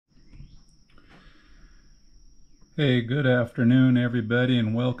Hey, good afternoon everybody,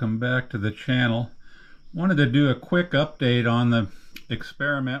 and welcome back to the channel. Wanted to do a quick update on the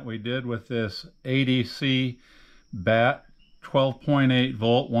experiment we did with this ADCBATT 12.8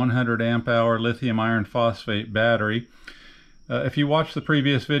 volt 100 amp hour lithium iron phosphate battery. If you watched the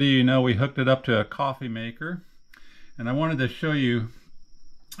previous video, you know we hooked it up to a coffee maker, and I wanted to show you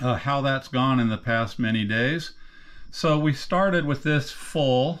how that's gone in the past many days. So we started with this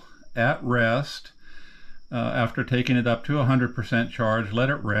full at rest. After taking it up to 100% charge, let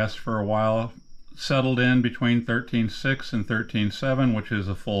it rest for a while, settled in between 13.6 and 13.7, which is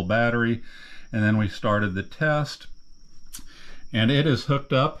a full battery, and then we started the test. And it is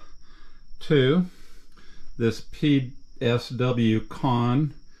hooked up to this PSW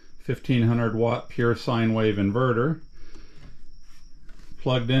Con 1500 watt pure sine wave inverter.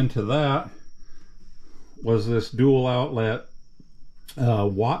 Plugged into that was this dual outlet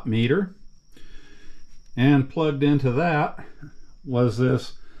watt meter. And plugged into that was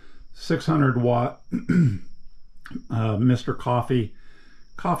this 600 watt Mr.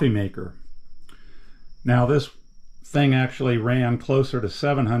 Coffee maker. Now this thing actually ran closer to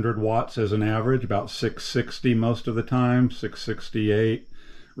 700 watts as an average, about 660 most of the time, 668,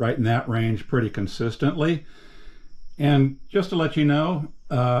 right in that range pretty consistently. And just to let you know,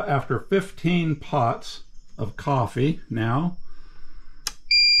 after 15 pots of coffee now,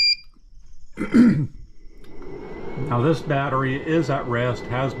 now this battery is at rest,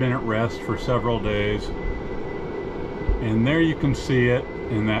 has been at rest for several days, and there you can see it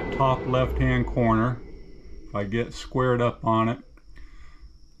in that top left hand corner. If I get squared up on it,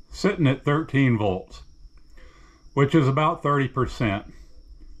 sitting at 13 volts, which is about 30%,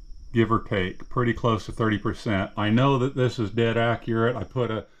 give or take, pretty close to 30%. I know that this is dead accurate. I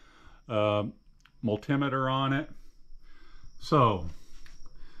put a multimeter on it. So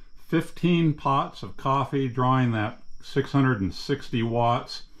 15 pots of coffee drawing that 660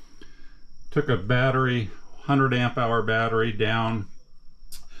 watts, took a battery, 100 amp hour battery, down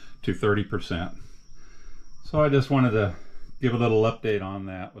to 30%. So I just wanted to give a little update on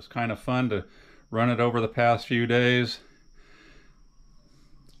that. It was kind of fun to run it over the past few days.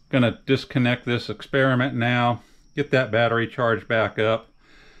 Gonna disconnect this experiment now, get that battery charged back up,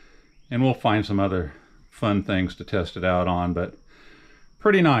 and we'll find some other fun things to test it out on, but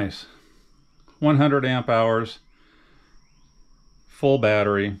pretty nice. 100 amp hours, full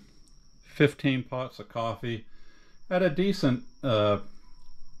battery, 15 pots of coffee at a decent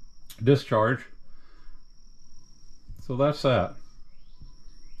discharge. So that's that.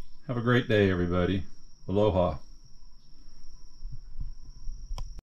 Have a great day, everybody. Aloha.